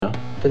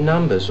the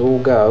numbers all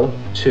go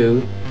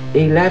to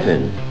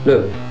 11.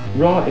 Look,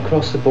 right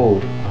across the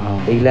board.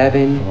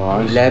 11,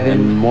 Right. 11,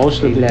 And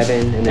most of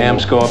 11, the and then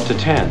amps go up to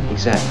 10.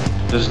 Exactly.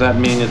 Does that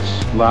mean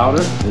it's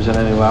louder? Is it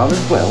any louder?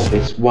 Well,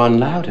 it's one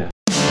louder.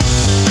 These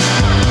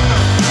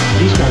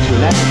go to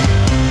 11.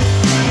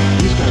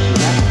 These go to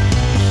 11.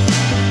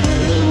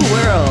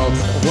 World.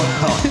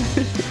 Wow.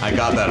 I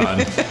got that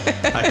on.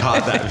 I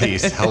caught that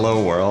piece.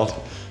 Hello, world.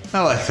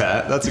 I like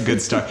that. That's a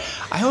good start.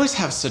 I always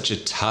have such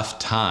a tough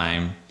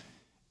time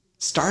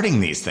starting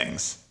these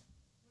things.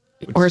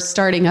 Or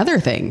starting other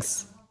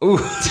things. Ooh.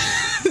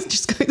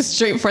 Just going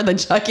straight for the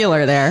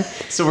jugular there.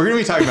 So we're going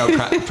to be talking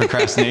about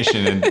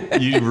procrastination,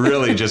 and you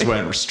really just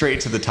went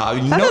straight to the top.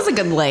 That was a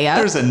good layup.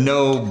 There's a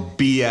no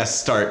BS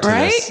start to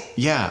Right? this.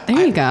 Yeah. There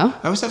you go. I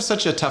always have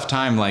such a tough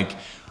time, like,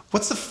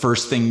 what's the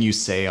first thing you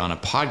say on a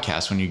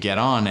podcast when you get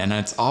on? And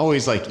it's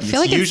always like, it's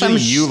like it's usually some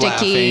you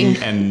sticky-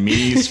 laughing and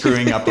me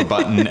screwing up a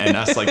button and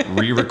us like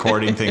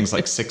re-recording things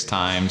like 6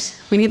 times.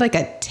 We need like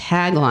a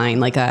tagline,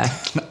 like a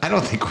I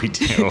don't think we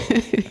do.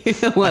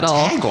 little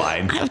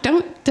Tagline.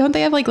 Don't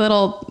they have like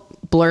little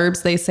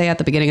blurbs they say at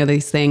the beginning of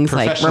these things,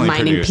 like Professionally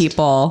reminding produced.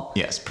 people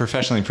Yes,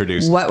 professionally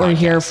produced. what we're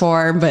here podcast.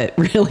 for, but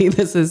really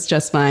this is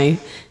just my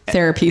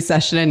therapy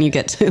session and you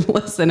get to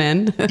listen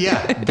in.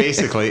 Yeah,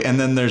 basically. And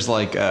then there's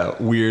like a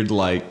weird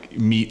like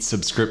meat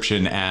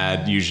subscription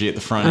ad usually at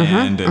the front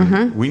end.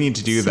 And we need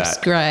to do that.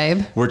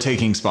 Subscribe. We're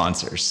taking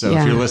sponsors. So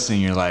Yeah. if you're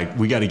listening, you're like,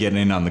 we got to get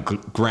in on the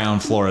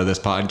ground floor of this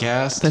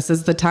podcast. This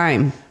is the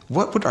time.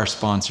 What would our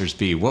sponsors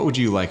be? What would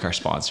you like our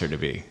sponsor to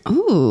be?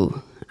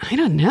 Ooh, I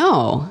don't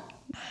know.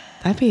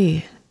 That'd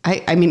be,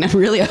 I mean,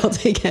 really, I'll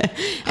take it.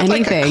 Anything.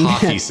 Like a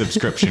coffee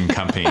subscription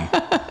company.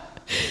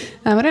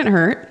 That wouldn't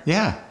hurt.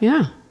 Yeah.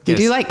 Yeah. You Yes.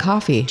 do like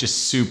coffee.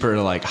 Just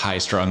super like high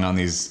strung on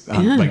these,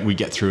 like we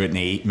get through it in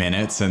 8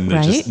 minutes and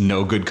there's Right? just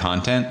no good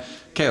content.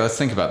 Okay, let's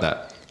think about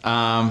that.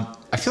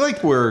 I feel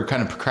like we're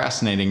kind of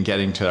procrastinating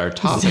getting to our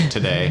topic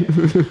today,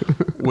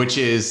 which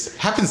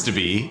happens to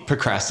be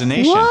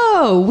procrastination.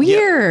 Whoa,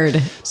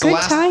 weird. So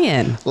Good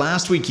tie-in.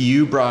 Last week,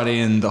 you brought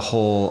in the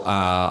whole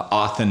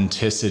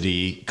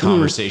authenticity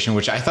conversation,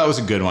 which I thought was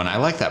a good one. I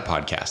like that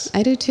podcast.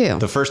 I do too.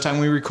 The first time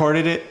we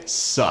recorded it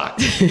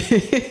sucked.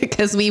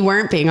 Because we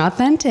weren't being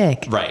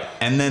authentic. Right.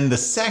 And then the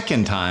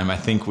second time, I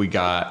think we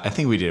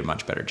did a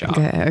much better job.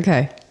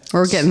 Okay.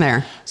 We're getting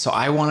there. So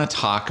I want to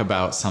talk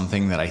about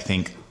something that I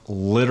think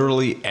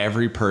literally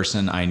every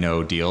person I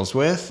know deals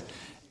with.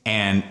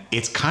 And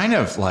it's kind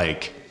of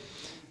like,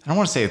 I don't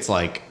want to say it's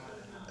like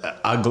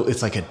ugly.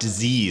 It's like a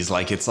disease.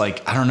 Like, it's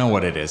like, I don't know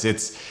what it is.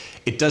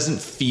 It doesn't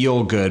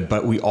feel good,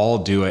 but we all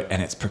do it.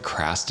 And it's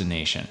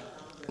procrastination.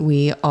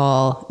 We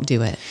all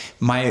do it.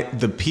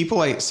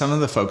 Some of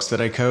the folks that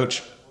I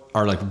coach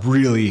are like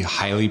really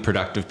highly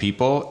productive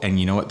people. And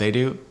you know what they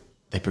do?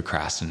 They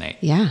procrastinate.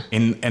 Yeah.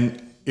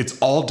 And it's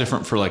all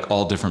different for like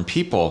all different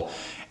people.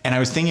 And I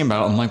was thinking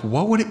about it, I'm like,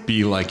 what would it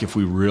be like if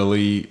we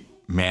really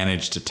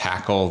managed to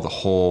tackle the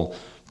whole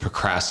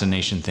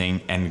procrastination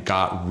thing and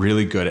got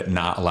really good at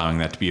not allowing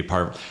that to be a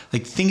part of,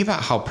 like, think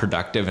about how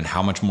productive and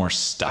how much more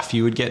stuff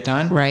you would get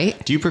done.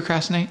 Right. Do you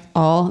procrastinate?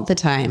 All the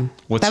time.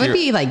 What's that would your-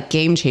 be like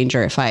game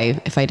changer if I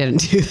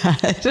didn't do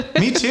that.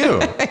 Me too.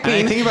 And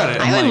I think about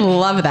it. I'm I would like,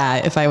 love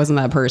that if I wasn't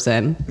that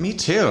person. me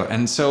too.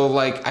 And so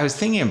like, I was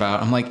thinking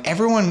about, I'm like,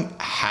 everyone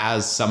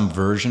has some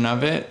version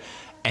of it.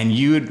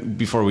 And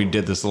before we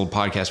did this little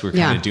podcast, we were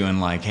kind of doing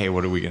like, hey,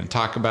 what are we going to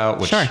talk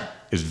about? Which Sure.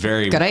 is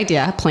very Good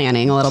idea.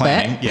 Planning a little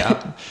planning. bit.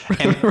 Yeah.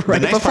 And the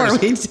Right nice before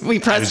part is, we I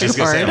press was just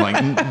gonna say, record.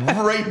 I'm like,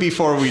 right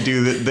before we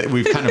do that,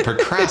 we've kind of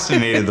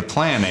procrastinated the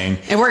planning.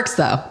 It works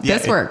though. Yeah,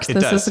 This works. it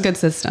This does. is a good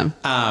system.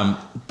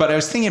 But I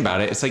was thinking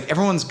about it. It's like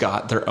everyone's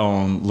got their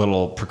own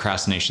little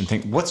procrastination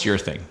thing. What's your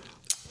thing?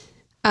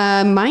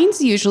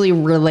 Mine's usually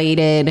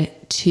related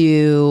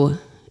to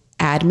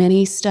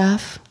admin-y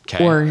stuff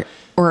Okay.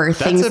 or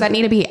things that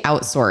need to be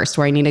outsourced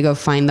where I need to go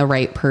find the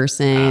right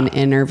person,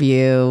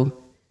 interview.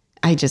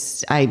 I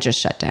just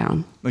shut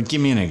down. Like, give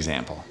me an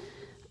example.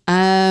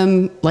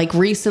 Like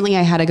recently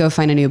I had to go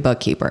find a new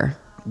bookkeeper.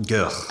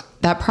 Ugh.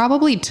 That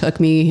probably took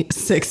me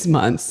 6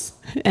 months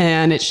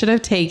and it should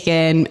have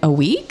taken a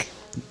week,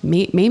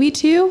 maybe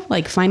 2,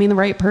 like finding the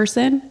right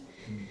person.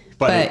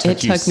 But it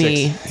took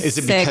me Is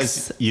it because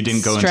 6 you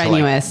didn't go into like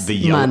strenuous the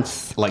yellow,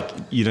 months. like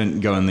you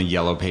didn't go in the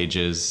yellow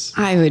pages?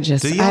 I would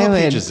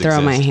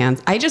throw my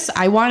hands.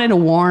 I wanted a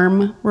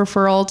warm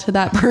referral to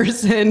that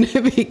person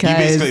because You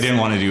basically didn't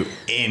want to do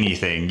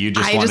anything. You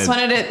just I just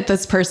wanted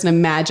this person to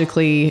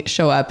magically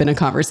show up in a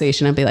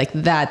conversation and be like,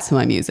 that's who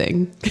I'm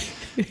using.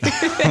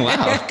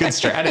 Wow, good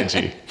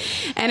strategy.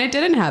 And it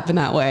didn't happen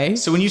that way.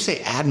 So when you say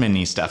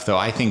admin-y stuff, though,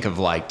 I think of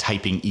like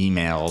typing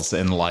emails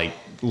and like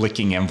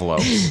licking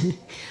envelopes.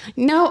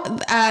 No,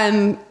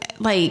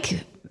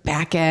 like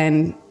back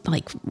end,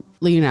 like,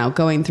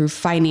 going through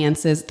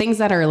finances, things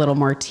that are a little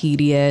more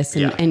tedious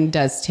and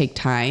does take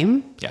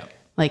time. Yeah.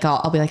 Like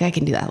I'll be like, I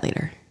can do that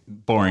later.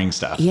 Boring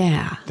stuff.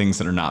 Yeah. Things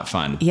that are not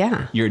fun.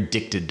 Yeah. You're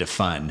addicted to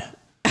fun.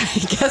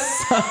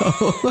 guess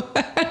so.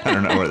 I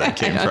don't know where that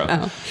came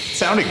from.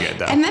 Sounded good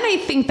though. And then I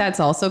think that's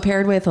also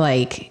paired with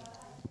like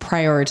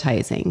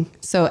prioritizing.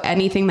 So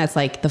anything that's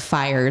like the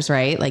fires,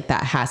 right? Like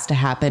that has to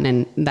happen,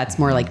 and that's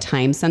more like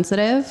time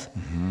sensitive.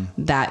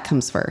 That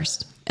comes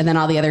first. And then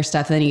all the other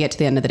stuff, then you get to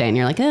the end of the day and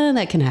you're like,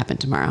 that can happen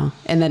tomorrow.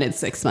 And then it's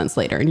 6 months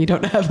later and you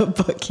don't have a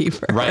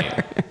bookkeeper. Right.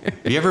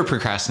 Have you ever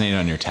procrastinated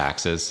on your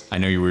taxes? I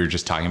know we were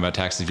just talking about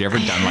taxes. Have you ever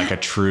done like a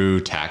true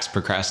tax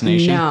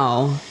procrastination?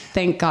 No,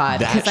 thank God.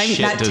 Because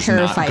that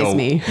terrifies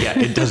me. Yeah,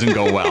 it doesn't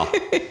go well.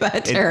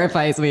 That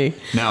terrifies me.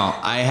 No,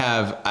 I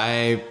have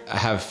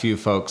a few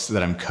folks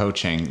that I'm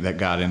coaching that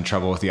got in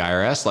trouble with the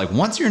IRS. Like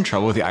once you're in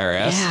trouble with the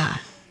IRS, Yeah.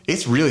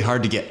 it's really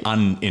hard to get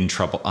in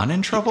trouble.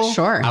 In trouble?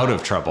 Sure. Out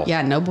of trouble.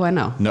 Yeah, no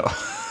bueno. No.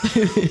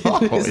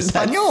 Oh,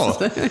 Espanol.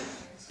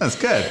 That's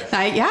good.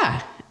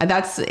 Yeah.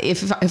 That's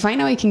if I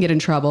know I can get in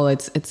trouble,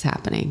 it's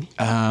happening.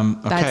 Okay.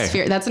 That's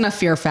fear. That's enough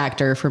fear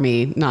factor for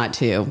me not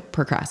to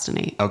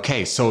procrastinate.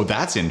 Okay, so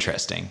that's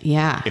interesting.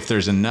 Yeah. If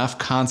there's enough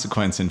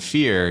consequence and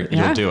fear,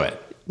 you'll do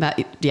it.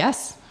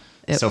 Yes.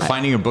 So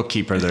finding a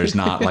bookkeeper, there's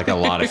not like a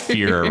lot of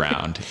fear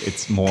around.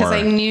 It's more because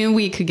I knew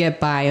we could get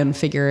by and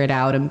figure it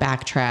out and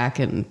backtrack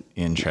and.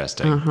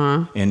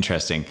 interesting.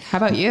 Interesting. How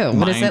about you?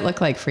 What does it look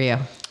like for you?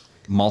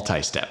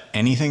 Multi-step.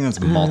 Anything that's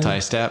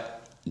multi-step.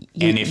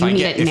 And if you I need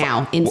get it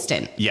now,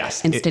 instant.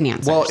 Yes, instant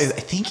answers. Well, I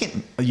think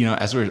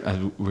as we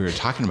were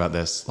talking about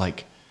this,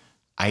 like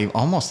I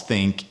almost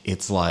think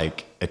it's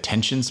like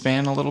attention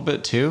span a little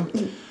bit too.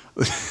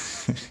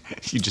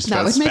 You just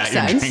That would make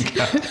spat your sense. drink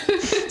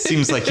out.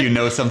 Seems like you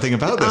know something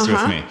about this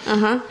with me.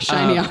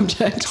 Shiny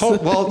objects.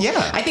 Well,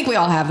 yeah. I think we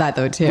all have that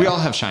though too. We all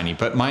have shiny,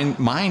 but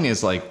mine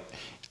is like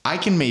I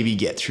can maybe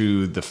get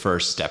through the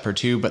first step or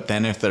two, but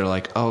then if they're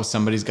like, oh,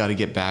 somebody's got to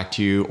get back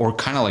to you, or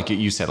kind of like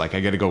you said, like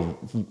I got to go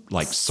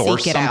like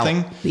source Seek it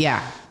something. out.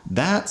 Yeah.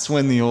 That's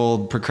when the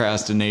old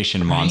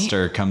procrastination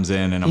monster comes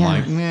in, and I'm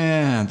like,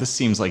 nah, this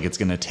seems like it's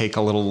going to take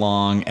a little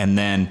long. And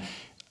then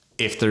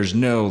if there's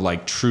no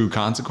like true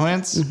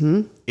consequence,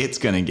 it's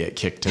going to get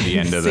kicked to the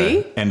end of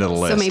the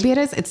list. So maybe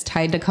it's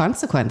tied to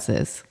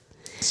consequences.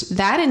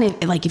 That and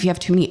if you have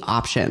too many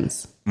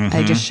options,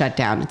 I just shut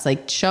down. It's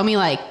like, show me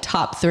like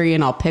top 3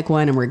 and I'll pick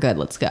one and we're good.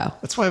 Let's go.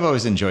 That's why I've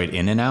always enjoyed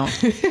In-N-Out.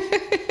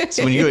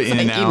 So when you go to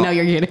In-N-Out, you know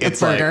you're getting a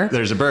burger. Like,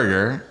 there's a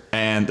burger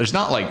and there's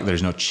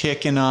no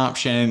chicken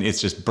option.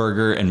 It's just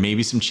burger and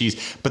maybe some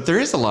cheese, but there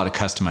is a lot of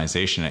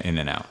customization at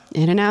In-N-Out.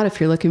 In-N-Out, if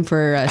you're looking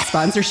for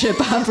sponsorship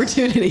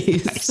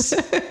opportunities. Nice.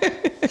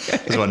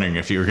 I was wondering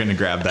if you were going to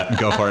grab that and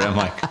go for it. I'm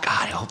like, God,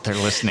 I hope they're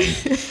listening.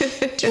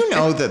 Do you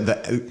know that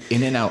the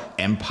In-N-Out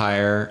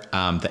empire,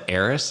 the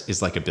heiress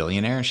is like a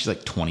billionaire? She's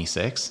like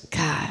 26.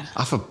 God.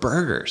 Off of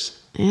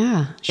burgers.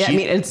 Yeah. I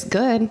mean, it's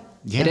good.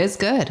 Yeah. It is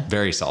good.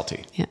 Very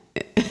salty. Yeah.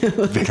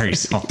 Very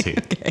salty.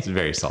 Okay. It's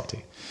very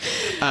salty.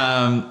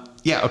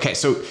 Okay.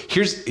 So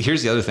here's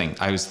the other thing.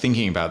 I was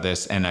thinking about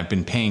this and I've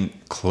been paying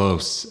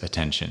close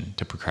attention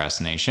to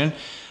procrastination.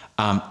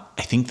 I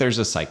think there's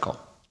a cycle.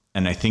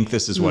 And I think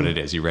this is what it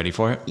is. You ready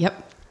for it?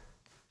 Yep.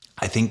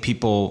 I think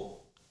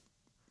people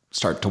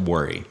start to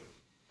worry.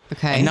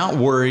 Okay. And not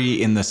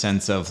worry in the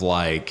sense of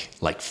like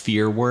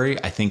fear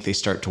worry. I think they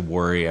start to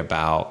worry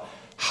about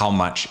how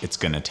much it's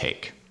going to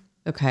take.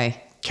 Okay.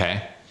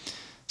 Okay.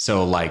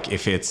 So like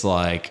if it's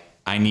like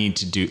I need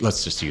to do,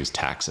 let's just use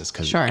taxes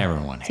because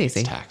everyone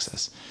hates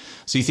taxes.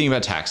 So you think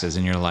about taxes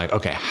and you're like,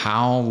 okay,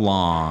 how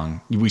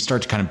long? We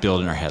start to kind of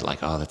build in our head like,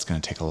 oh, that's going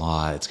to take a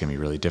lot. It's going to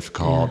be really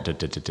difficult,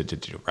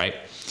 right?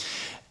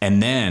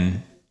 And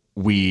then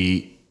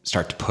we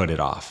start to put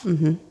it off.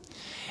 Mm-hmm.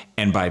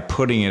 And by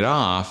putting it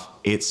off,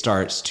 it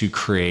starts to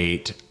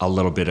create a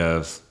little bit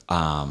of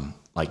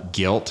like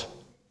guilt.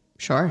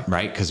 Sure.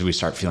 Right? Because we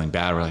start feeling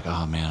bad. We're like,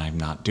 oh man, I'm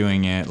not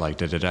doing it. Like,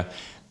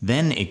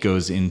 Then it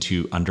goes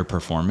into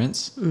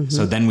underperformance. Mm-hmm.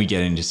 So then we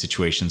get into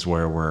situations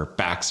where our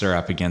backs are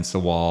up against the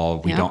wall.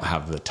 We don't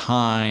have the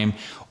time.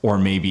 Or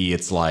maybe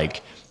it's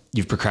like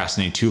you've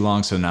procrastinated too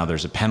long. So now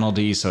there's a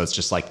penalty. So it's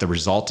just like the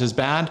result is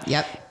bad.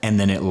 Yep. And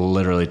then it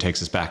literally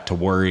takes us back to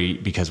worry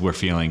because we're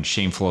feeling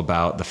shameful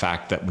about the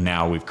fact that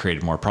now we've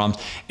created more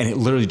problems. And it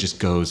literally just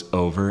goes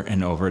over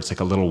and over. It's like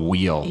a little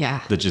wheel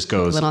that just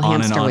goes little on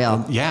hamster and on.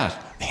 wheel. Yeah.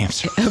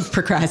 Hamster of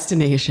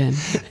procrastination.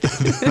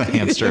 The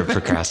hamster of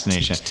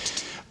procrastination.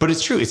 But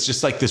it's true. It's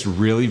just like this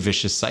really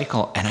vicious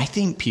cycle. And I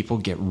think people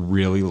get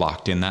really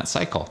locked in that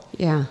cycle.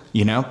 Yeah.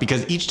 You know,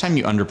 because each time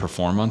you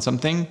underperform on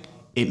something,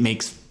 it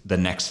makes the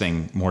next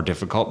thing more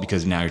difficult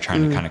because now you're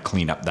trying to kind of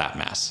clean up that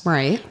mess.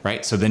 Right.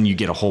 Right. So then you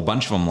get a whole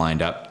bunch of them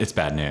lined up. It's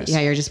bad news.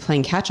 Yeah. You're just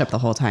playing catch up the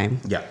whole time.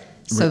 Yeah.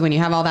 So when you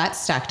have all that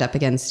stacked up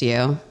against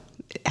you,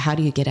 how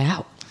do you get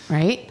out?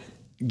 Right.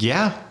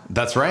 Yeah,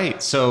 that's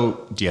right.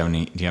 So do you have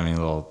any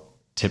little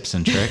tips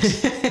and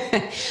tricks?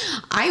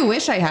 I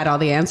wish I had all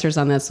the answers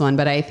on this one,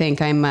 but I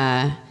think I'm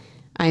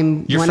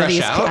You're one fresh of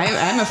these. out?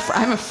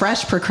 I'm a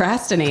fresh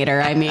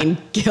procrastinator. I mean,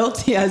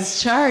 guilty as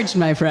charged,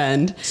 my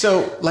friend.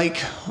 So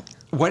like,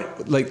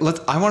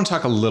 I want to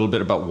talk a little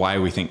bit about why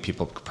we think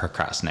people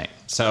procrastinate.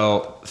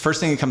 So first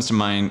thing that comes to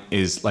mind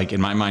is, like,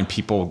 in my mind,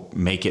 people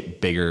make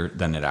it bigger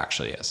than it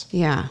actually is.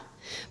 Yeah.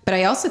 But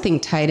I also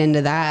think tied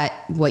into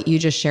that, what you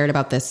just shared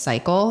about this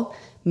cycle,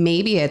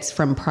 maybe it's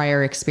from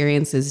prior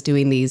experiences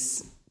doing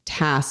these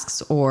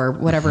tasks or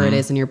whatever it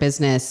is in your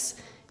business.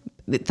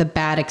 The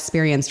bad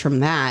experience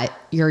from that,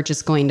 you're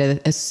just going to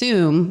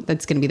assume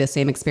that's going to be the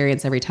same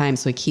experience every time.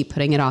 So we keep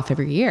putting it off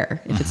every year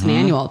if it's an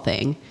annual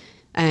thing.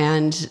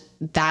 And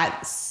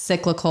that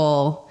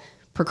cyclical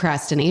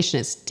procrastination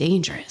is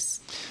dangerous.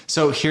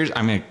 So you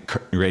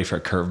ready for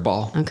a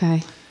curveball?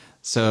 Okay.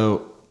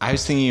 So I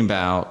was thinking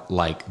about,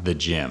 like, the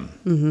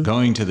gym,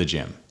 going to the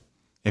gym.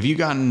 Have you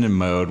gotten in a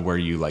mode where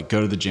you, like, go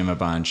to the gym a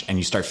bunch and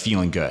you start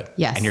feeling good?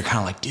 Yes. And you're kind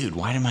of like, dude,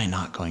 why am I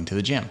not going to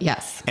the gym?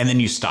 Yes. And then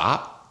you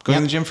stop going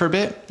to the gym for a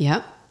bit.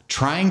 Yep.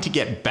 Trying to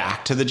get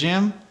back to the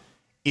gym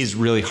is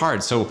really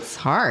hard. So It's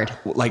hard.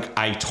 like,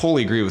 I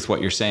totally agree with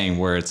what you're saying,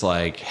 where it's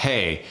like,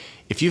 hey,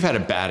 if you've had a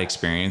bad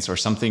experience or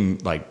something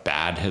like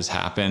bad has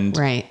happened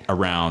Right.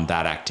 around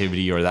that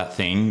activity or that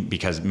thing,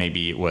 because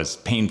maybe it was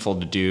painful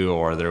to do,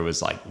 or there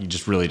was, like, you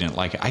just really didn't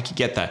like it, I could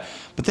get that.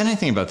 But then I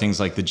think about things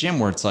like the gym,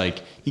 where it's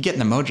like, you get in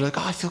the mode, you're like,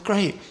 oh, I feel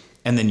great.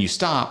 And then you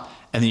stop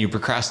and then you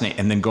procrastinate,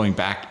 and then going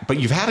back, but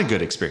you've had a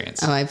good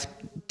experience. Oh, I've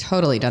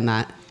totally done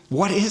that.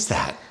 What is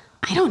that?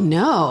 I don't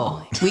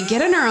know. We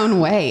get in our own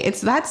way.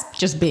 That's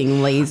just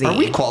being lazy. Are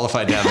we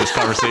qualified to have this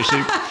conversation?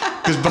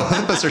 Because both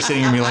of us are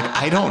sitting here and being like,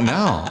 I don't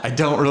know. I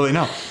don't really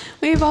know.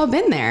 We've all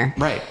been there.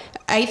 Right.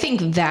 I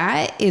think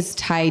that is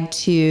tied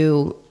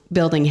to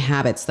building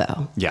habits,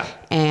 though. Yeah.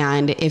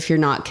 And if you're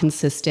not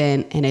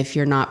consistent and if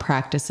you're not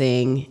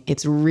practicing,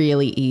 it's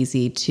really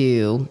easy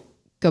to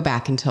go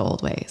back into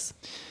old ways.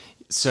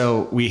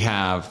 So we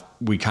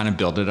kind of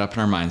build it up in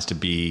our minds to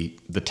be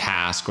the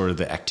task or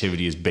the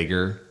activity is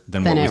bigger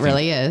than what we it think.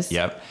 really is.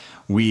 Yep.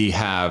 We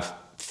have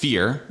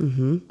fear,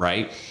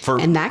 right?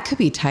 And that could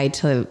be tied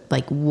to,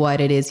 like, what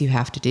it is you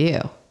have to do.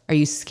 Are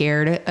you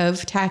scared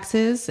of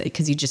taxes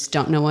because you just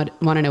don't want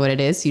to know what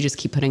it is? So you just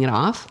keep putting it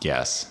off,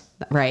 yes.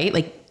 right?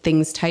 Like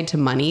things tied to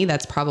money.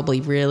 That's probably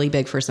really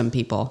big for some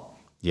people.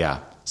 Yeah.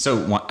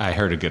 So I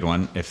heard a good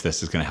one, if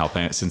this is going to help,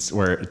 since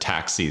we're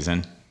tax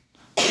season.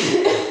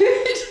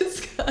 I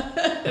just got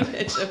an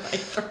itch in my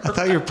throat. I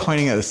thought you were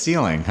pointing at the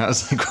ceiling. I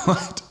was like,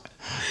 what?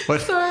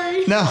 What?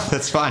 Sorry. No,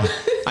 that's fine.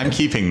 I'm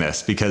keeping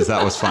this because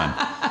that was fun.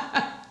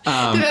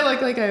 Did I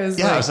look like I was?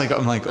 Yeah,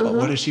 I'm like, oh,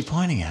 what is she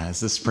pointing at? Is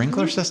the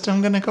sprinkler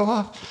system going to go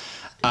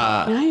off?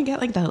 Now you get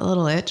like that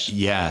little itch.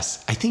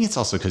 Yes. I think it's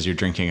also because you're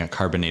drinking a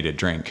carbonated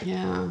drink.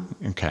 Yeah.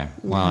 Okay.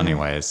 Well,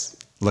 anyways,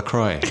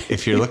 LaCroix,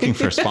 if you're looking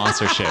for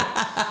sponsorship,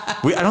 I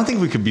don't think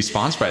we could be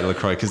sponsored by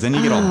LaCroix, because then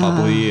you get all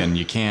bubbly and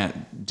you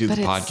can't do the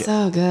But podcast. it's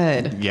so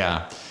good,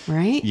 Yeah.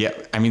 right? Yeah.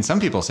 I mean, some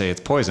people say it's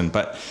poison,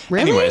 but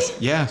Really? anyways,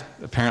 yeah,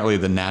 apparently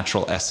the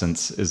natural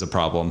essence is a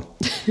problem,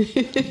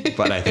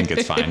 but I think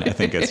it's fine. I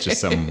think it's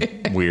just some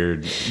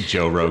weird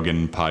Joe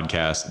Rogan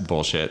podcast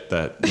bullshit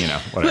that,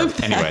 whatever.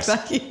 Anyways.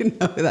 You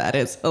know that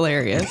is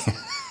hilarious.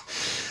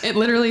 It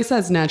literally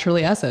says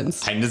naturally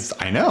essence.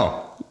 I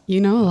know. You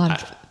know a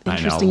lot of I know a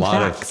interesting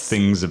lot facts. of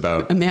things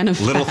about A man of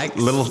little, facts.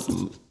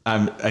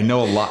 I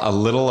know a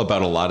little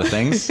about a lot of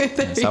things.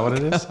 Is that what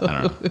it is?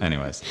 I don't know.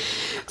 Anyways,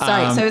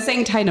 Sorry, so I was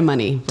saying tied to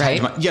money, right?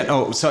 yeah.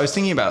 No. So I was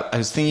thinking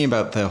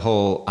about the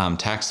whole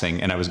tax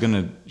thing, and I was going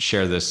to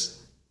share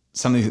this.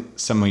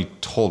 Somebody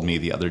told me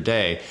the other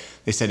day.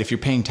 They said if you're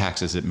paying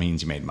taxes, it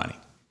means you made money.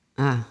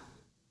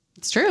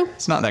 It's true.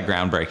 It's not that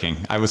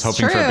groundbreaking. I was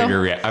hoping for a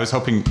true. bigger. I was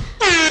hoping.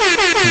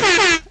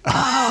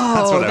 Oh,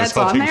 That's what I was that's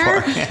on hoping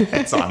there? for.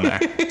 It's on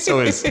there. So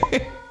is.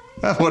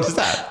 What is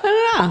that?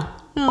 I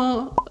don't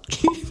know.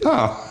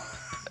 Oh,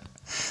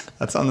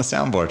 that's on the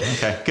soundboard.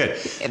 Okay,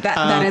 good.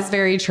 That is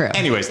very true.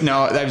 Anyways,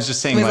 no, I was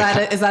just saying,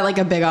 Is that like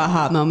a big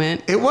aha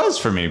moment? it was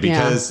for me,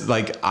 because So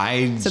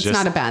it's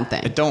not a bad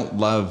thing. I don't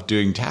love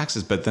doing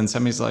taxes, but then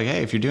somebody's like,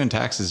 hey, if you're doing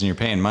taxes and you're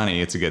paying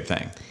money, it's a good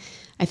thing.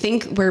 I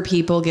think where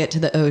people get to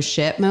the oh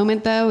shit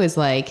moment, though, is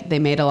like they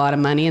made a lot of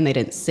money and they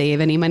didn't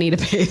save any money to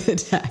pay the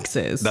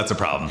taxes. That's a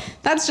problem.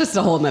 That's just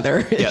a whole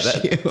nother Yeah,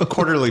 issue.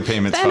 quarterly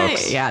payments,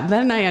 folks.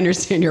 Then I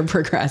understand your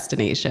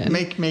procrastination.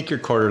 Make your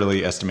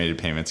quarterly estimated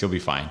payments. You'll be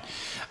fine.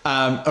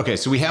 Okay,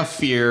 so we have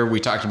fear. We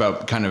talked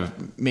about kind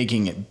of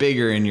making it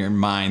bigger in your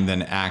mind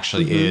than it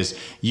actually is.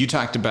 You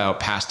talked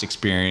about past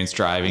experience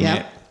driving Yep.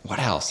 it. What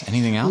else?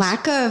 Anything else?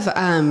 Lack of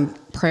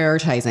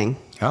prioritizing.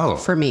 Oh.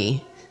 For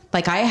me.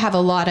 Like I have a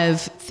lot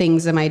of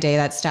things in my day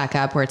that stack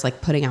up where it's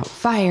like putting out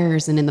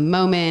fires and in the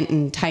moment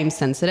and time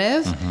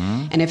sensitive.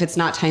 And if it's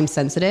not time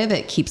sensitive,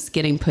 it keeps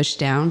getting pushed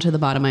down to the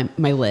bottom of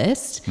my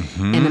list.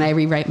 And then I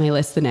rewrite my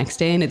list the next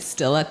day and it's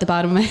still at the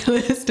bottom of my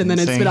list. And then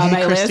it's Saying, been on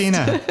hey, my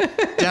Christina,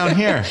 list down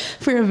here.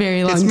 for a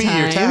very long It's me,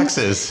 time. your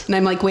taxes. And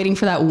I'm like waiting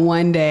for that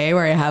one day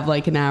where I have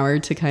like an hour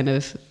to kind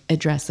of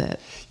address it.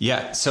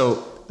 Yeah. So,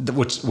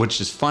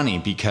 which is funny,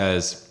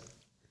 because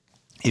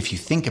if you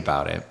think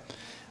about it,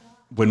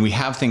 when we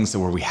have things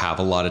where we have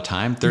a lot of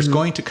time, there's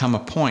going to come a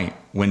point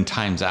when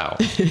time's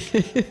out,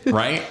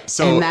 right?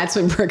 So and that's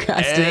when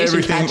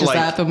procrastination catches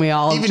up, and we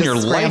all even just your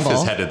scramble. life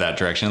is headed that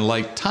direction.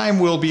 Like time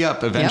will be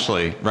up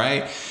eventually,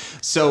 right?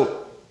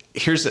 So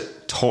here's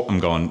I'm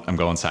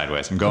going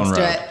sideways. I'm going rogue.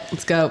 Let's do it.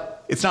 Let's go.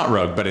 It's not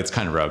rogue, but it's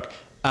kind of rogue.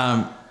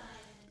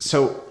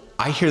 So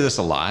I hear this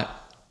a lot.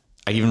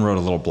 I even wrote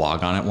a little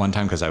blog on it one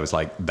time because I was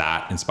like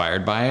that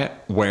inspired by it,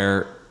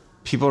 where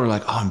people are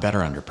like, "Oh, I'm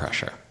better under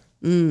pressure."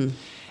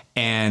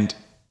 And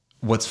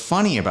what's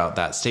funny about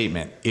that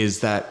statement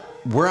is that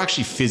we're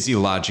actually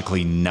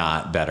physiologically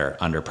not better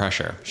under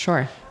pressure.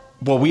 Sure.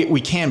 Well, we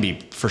can be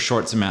for a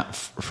short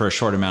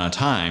amount of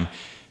time,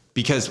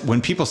 because when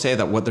people say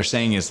that, what they're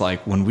saying is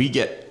like, when we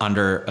get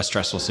under a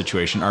stressful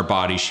situation, our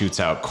body shoots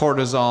out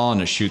cortisol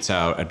and it shoots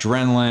out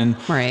adrenaline.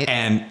 Right.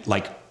 And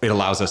like, it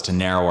allows us to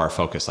narrow our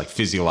focus, like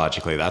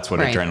physiologically. That's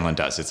what Right. adrenaline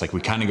does. It's like we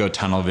kind of go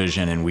tunnel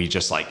vision and we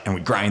just and we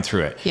grind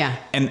through it. Yeah.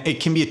 And it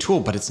can be a tool,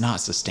 but it's not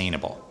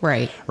sustainable.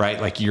 Right. Right.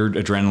 Like your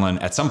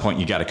adrenaline, at some point,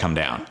 you got to come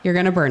down. You're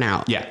going to burn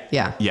out. Yeah.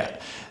 Yeah. Yeah.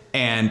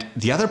 And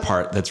the other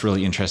part that's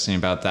really interesting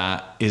about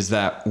that is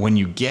that when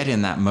you get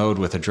in that mode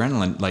with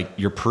adrenaline, like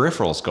your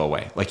peripherals go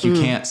away. Like you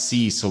can't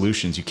see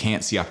solutions, you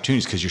can't see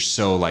opportunities because you're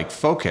so like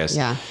focused.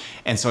 Yeah.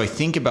 And so I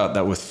think about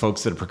that with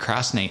folks that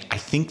procrastinate. I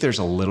think there's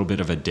a little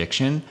bit of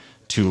addiction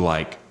to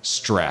like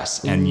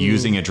stress and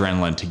using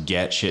adrenaline to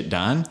get shit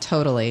done.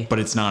 Totally. But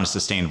it's not a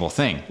sustainable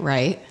thing.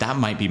 Right. That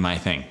might be my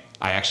thing.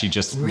 I actually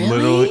just Really?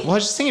 literally, well, I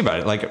was just thinking about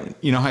it. Like,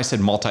 you know how I said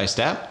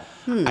multi-step?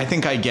 I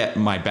think I get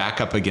my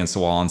back up against the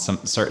wall on some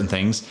certain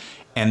things.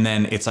 And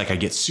then it's like I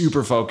get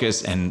super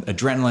focused and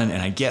adrenaline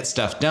and I get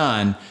stuff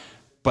done.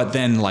 But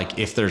then like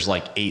if there's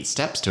like 8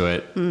 steps to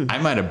it, I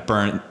might have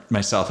burnt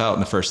myself out in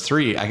the first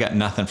 3. I got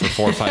nothing for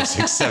 4, 5,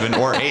 6, 7,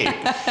 or 8.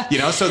 You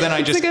know, so then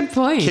I just a good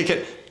point. kick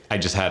it. I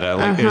just had a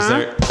like, is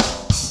there?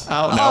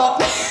 Oh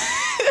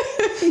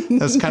no.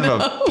 That's kind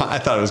of I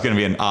thought it was going to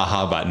be an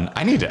aha button.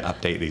 I need to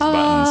update these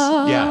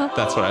buttons. Yeah,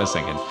 that's what I was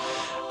thinking.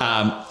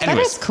 That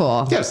Anyways, is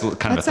cool. Yeah, it's kind of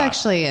a That's thought.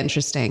 actually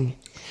interesting.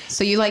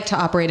 So you like to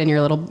operate in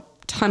your little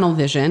tunnel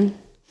vision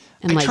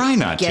and I like try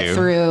not get to.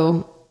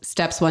 through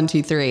steps 1,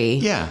 2, 3.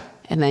 Yeah.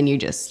 And then you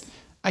just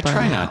I burn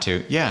try out. not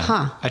to. Yeah.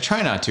 Huh. I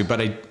try not to, but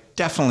I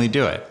definitely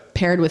do it.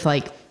 Paired with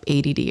like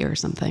ADD or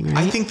something, right?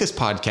 I think this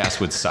podcast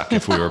would suck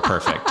if we were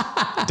perfect.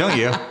 Don't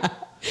you?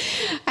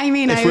 I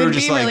mean, If I we were would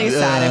just be really like,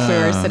 sad if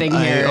we were sitting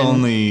I here. and-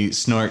 only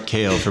snort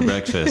kale for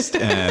breakfast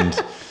and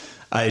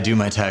I do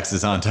my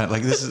taxes on time.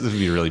 Like this would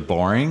be really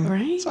boring.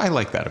 Right. So I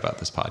like that about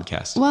this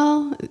podcast.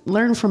 Well,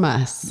 learn from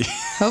us.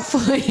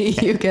 Hopefully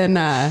you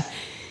can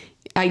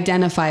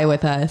identify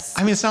with us.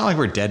 I mean, it's not like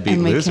we're deadbeat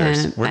And we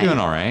losers. can- We're doing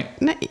all right.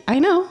 I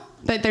know,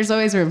 but there's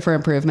always room for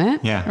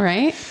improvement. Yeah.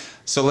 Right?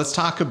 So let's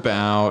talk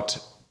about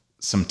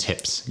some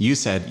tips. You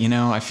said,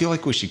 I feel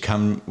like we should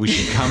come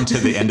to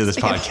the end of this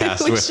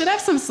podcast we with should have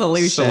some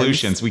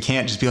solutions. We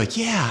can't just be like,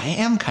 yeah, I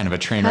am kind of a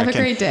train Have wreck. a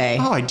great day.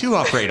 Oh, I do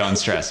operate on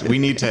stress. We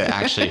need to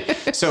actually.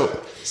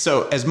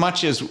 So as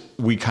much as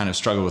we kind of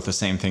struggle with the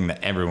same thing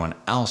that everyone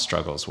else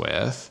struggles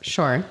with,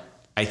 Sure.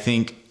 I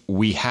think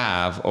we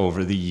have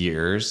over the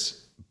years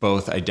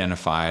both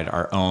identified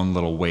our own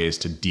little ways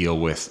to deal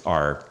with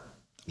our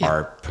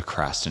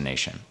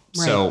procrastination.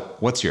 Right. So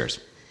what's yours?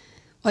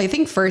 Well, I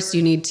think first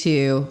you need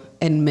to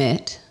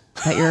admit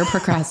that you're a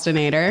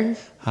procrastinator.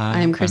 Hi,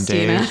 I'm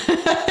Christina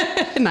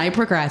and I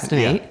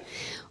procrastinate. Yeah.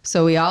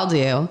 So we all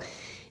do.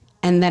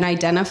 And then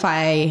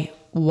identify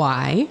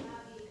why.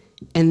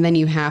 And then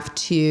you have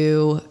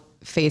to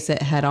face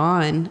it head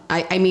on.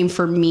 I mean,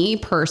 for me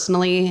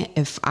personally,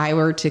 if I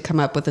were to come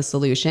up with a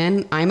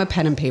solution, I'm a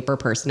pen and paper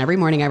person. Every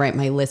morning I write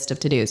my list of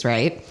to-dos,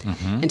 right?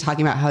 And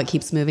talking about how it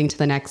keeps moving to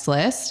the next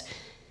list.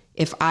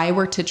 If I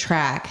were to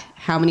track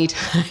how many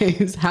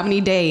times, how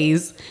many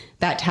days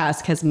that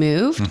task has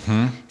moved,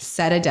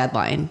 set a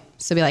deadline.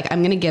 So be like, I'm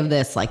going to give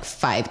this like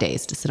 5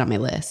 days to sit on my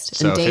list.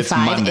 So and if day it's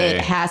 5, Monday-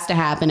 it has to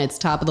happen. It's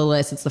top of the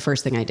list. It's the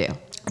first thing I do.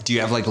 Do you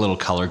have like little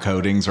color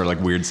codings or like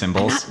weird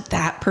symbols? Not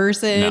that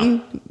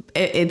person.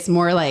 It's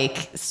more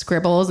like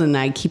scribbles and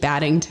I keep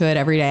adding to it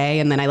every day.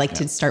 And then I like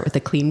to start with a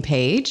clean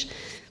page.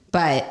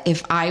 But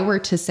if I were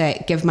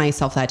to give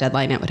myself that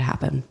deadline, it would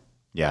happen.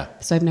 Yeah.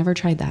 So I've never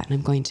tried that and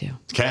I'm going to.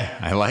 Okay.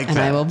 I like And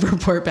that. I will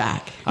report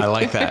back. I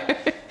like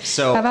that.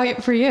 So How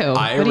about for you?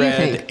 I What do you read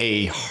think?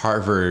 a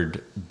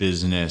Harvard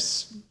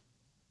Business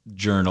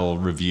Journal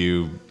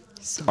review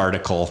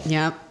article.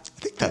 Yep. I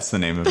think that's the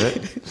name of it.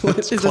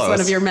 Is this one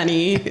of your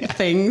many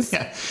things?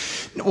 Yeah.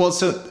 Well,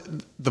 so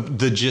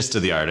the gist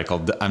of the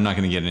article, I'm not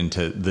going to get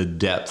into the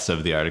depths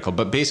of the article,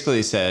 but basically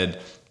they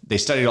said they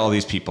studied all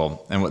these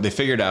people and what they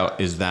figured out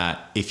is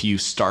that if you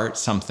start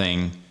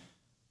something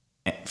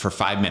for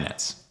 5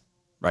 minutes,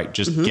 right?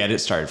 Just get it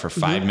started for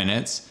 5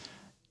 minutes.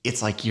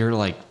 It's like you're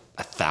like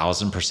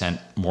 1,000%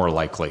 more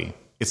likely.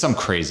 It's some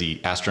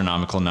crazy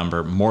astronomical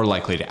number more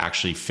likely to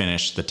actually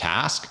finish the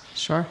task.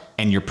 Sure.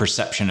 And your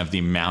perception of the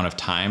amount of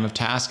time of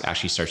task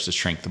actually starts to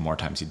shrink the more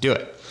times you do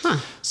it.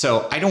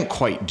 So I don't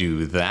quite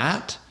do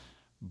that,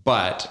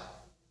 but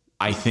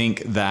I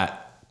think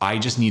that I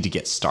just need to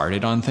get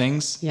started on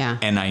things. Yeah.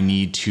 And I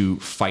need to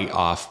fight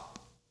off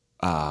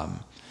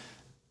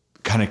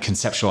kind of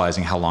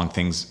conceptualizing how long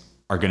things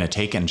are going to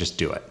take and just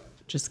do it.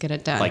 Just get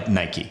it done. Like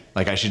Nike.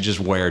 Like I should just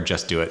wear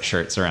Just Do It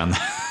shirts around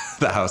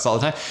the house all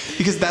the time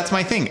because that's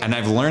my thing. And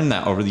I've learned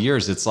that over the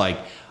years. It's like,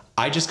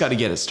 I just got to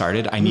get it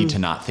started. I need to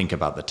not think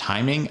about the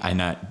timing.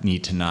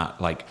 Need to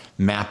not like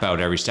map out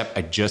every step.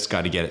 I just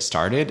got to get it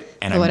started.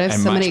 And what if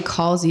somebody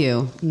calls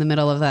you in the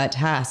middle of that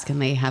task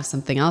and they have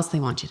something else they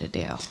want you to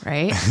do,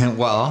 right?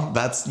 Well,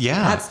 that's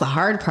the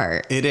hard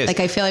part. It is.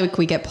 Like, I feel like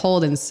we get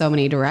pulled in so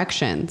many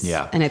directions.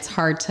 Yeah. And it's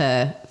hard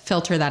to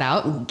filter that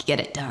out and get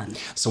it done.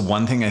 So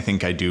one thing I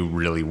think I do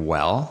really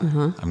well,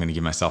 I'm going to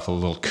give myself a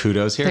little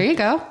kudos here. There you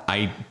go.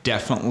 I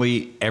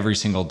definitely every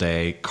single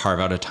day carve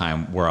out a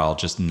time where I'll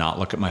just not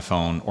look at my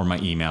phone or my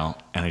email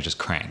and I just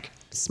crank.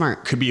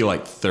 Smart. Could be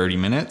like 30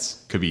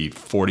 minutes, could be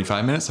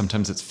 45 minutes.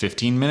 Sometimes it's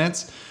 15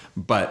 minutes,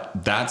 but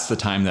that's the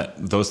time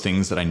that those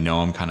things that I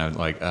know I'm kind of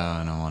like,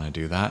 I don't want to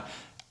do that.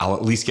 I'll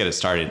at least get it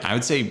started. I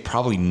would say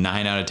probably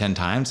 9 out of 10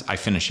 times I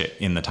finish it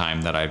in the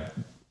time that I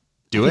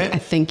do it. I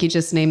think you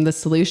just named the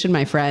solution,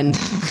 my friend.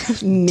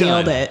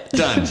 Nailed it.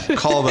 Done.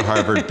 Call the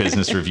Harvard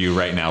Business Review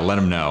right now. Let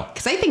them know.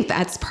 Because I think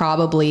that's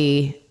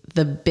probably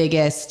the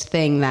biggest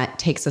thing that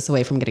takes us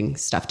away from getting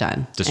stuff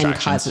done. Distractions.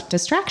 And causes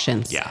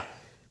distractions. Yeah.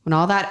 When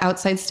all that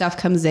outside stuff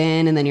comes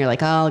in and then you're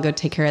like, oh, I'll go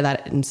take care of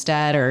that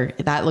instead, or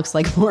that looks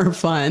like more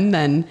fun,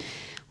 then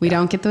we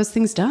don't get those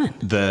things done.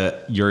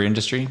 Your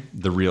industry,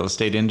 the real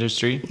estate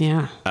industry,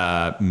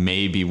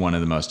 may be one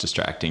of the most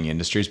distracting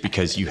industries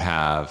because you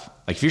have,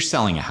 like, if you're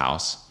selling a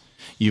house,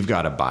 you've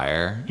got a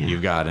buyer,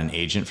 you've got an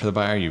agent for the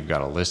buyer, you've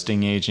got a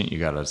listing agent,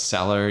 you've got a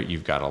seller,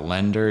 you've got a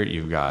lender,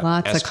 you've got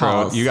lots escrow, of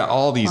calls. you got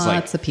all these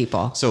lots of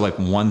people. So like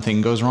one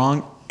thing goes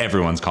wrong,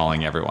 everyone's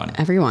calling everyone.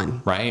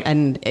 Everyone. Right.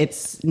 And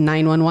it's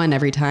 911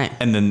 every time.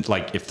 And then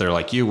like if they're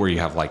like you where you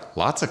have like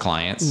lots of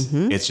clients,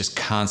 it's just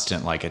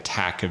constant like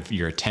attack of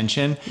your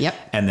attention. Yep.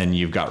 And then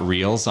you've got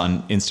reels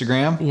on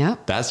Instagram.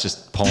 Yep. That's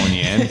just pulling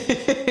you in.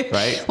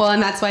 Right. Well,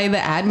 and that's why the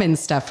admin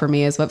stuff for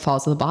me is what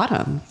falls to the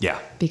bottom. Yeah.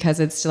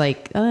 Because it's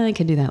like, oh, I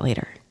can do that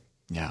later.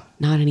 Yeah.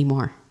 Not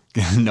anymore.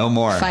 No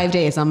more. 5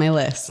 days on my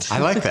list. I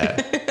like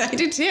that. I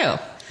do too.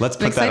 Let's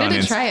I'm put that on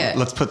excited to try it.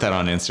 Let's put that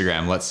on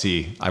Instagram. Let's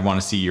see. I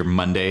want to see your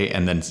Monday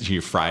and then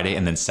your Friday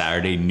and then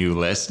Saturday new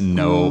list.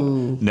 No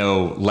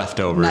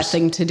leftovers.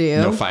 Nothing to do.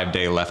 No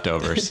 5-day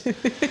leftovers.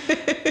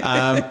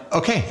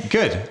 Okay,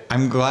 good.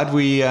 I'm glad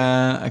we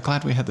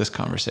had this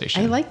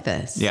conversation. I like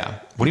this. Yeah.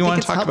 What do you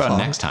want to talk about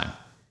next time?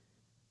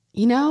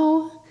 You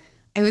know,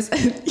 this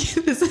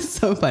is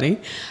so funny.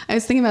 I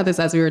was thinking about this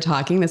as we were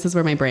talking. This is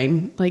where my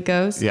brain like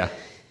goes. Yeah.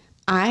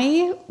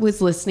 I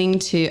was listening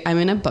to, I'm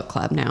in a book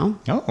club now.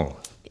 Oh.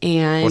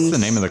 And what's the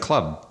name of the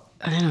club?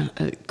 I don't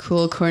know.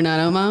 Cool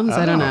Coronado Moms.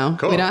 I don't know.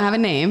 Cool. We don't have a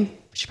name. We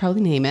should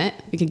probably name it.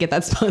 We could get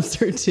that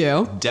sponsored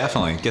too.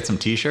 Definitely. Get some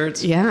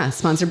t-shirts. Yeah.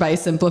 Sponsored by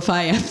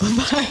Simplify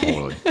Amplify.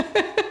 Totally.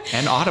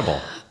 And Audible.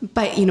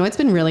 But you know what's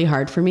been really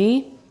hard for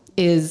me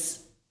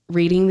is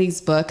reading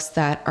these books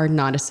that are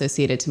not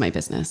associated to my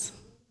business.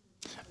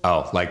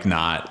 Oh, like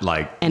not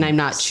like. And I'm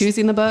not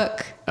choosing the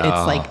book.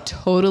 It's like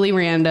totally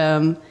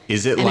random.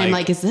 Is it and like. I'm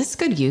like, is this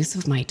good use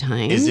of my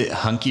time? Is it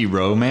hunky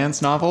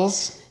romance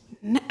novels?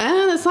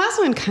 This last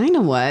one kind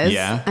of was.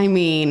 Yeah. I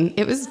mean,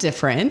 it was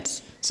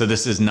different. So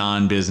this is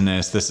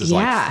non-business. This is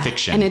like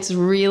fiction. And it's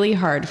really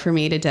hard for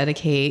me to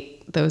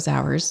dedicate those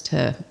hours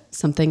to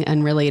something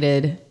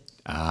unrelated.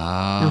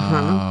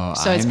 Oh,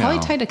 So it's probably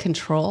tied to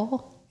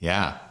control.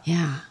 Yeah.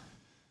 Yeah.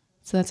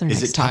 So that's our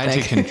next Is it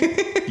tied topic.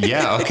 to?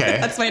 Yeah. Okay.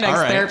 That's my next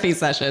therapy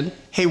session.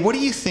 Hey, what do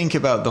you think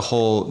about the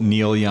whole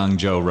Neil Young,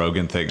 Joe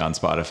Rogan thing on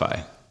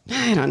Spotify?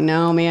 I don't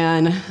know,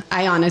 man.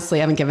 I honestly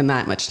haven't given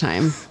that much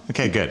time.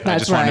 Okay, good. I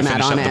That's just wanted to where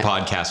I'm finish at up on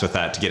the podcast with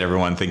that to get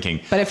everyone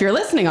thinking. But if you're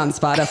listening on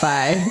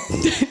Spotify,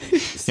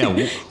 Yeah,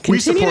 we continue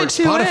support to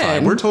tune Spotify.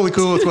 in. We're totally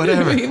cool with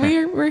whatever.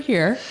 we're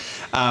here.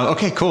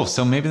 Okay, cool.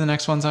 So maybe the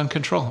next one's on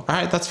Control. All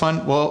right, that's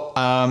fun. Well,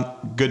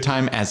 good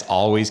time as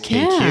always, KQ.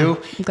 Yeah,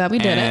 I'm glad we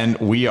did it. And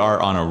we are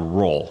on a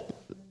roll.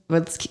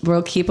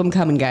 We'll keep them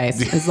coming,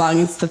 guys. As long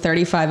as the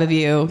 35 of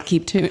you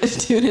keep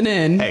tuning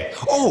in. Hey,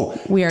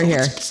 we are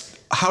here.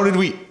 How did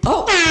we?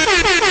 Oh, big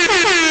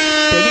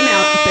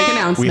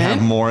announcement. We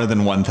have more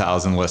than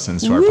 1,000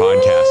 listens to our Woo!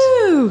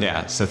 podcast.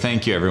 Yeah, so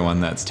thank you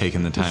everyone that's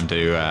taken the time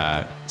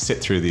to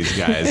sit through these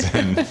guys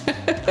and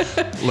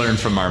learn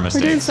from our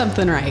mistakes. We're doing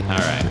something right. All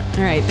right.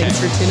 All right. Thanks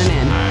for tuning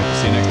in. All right.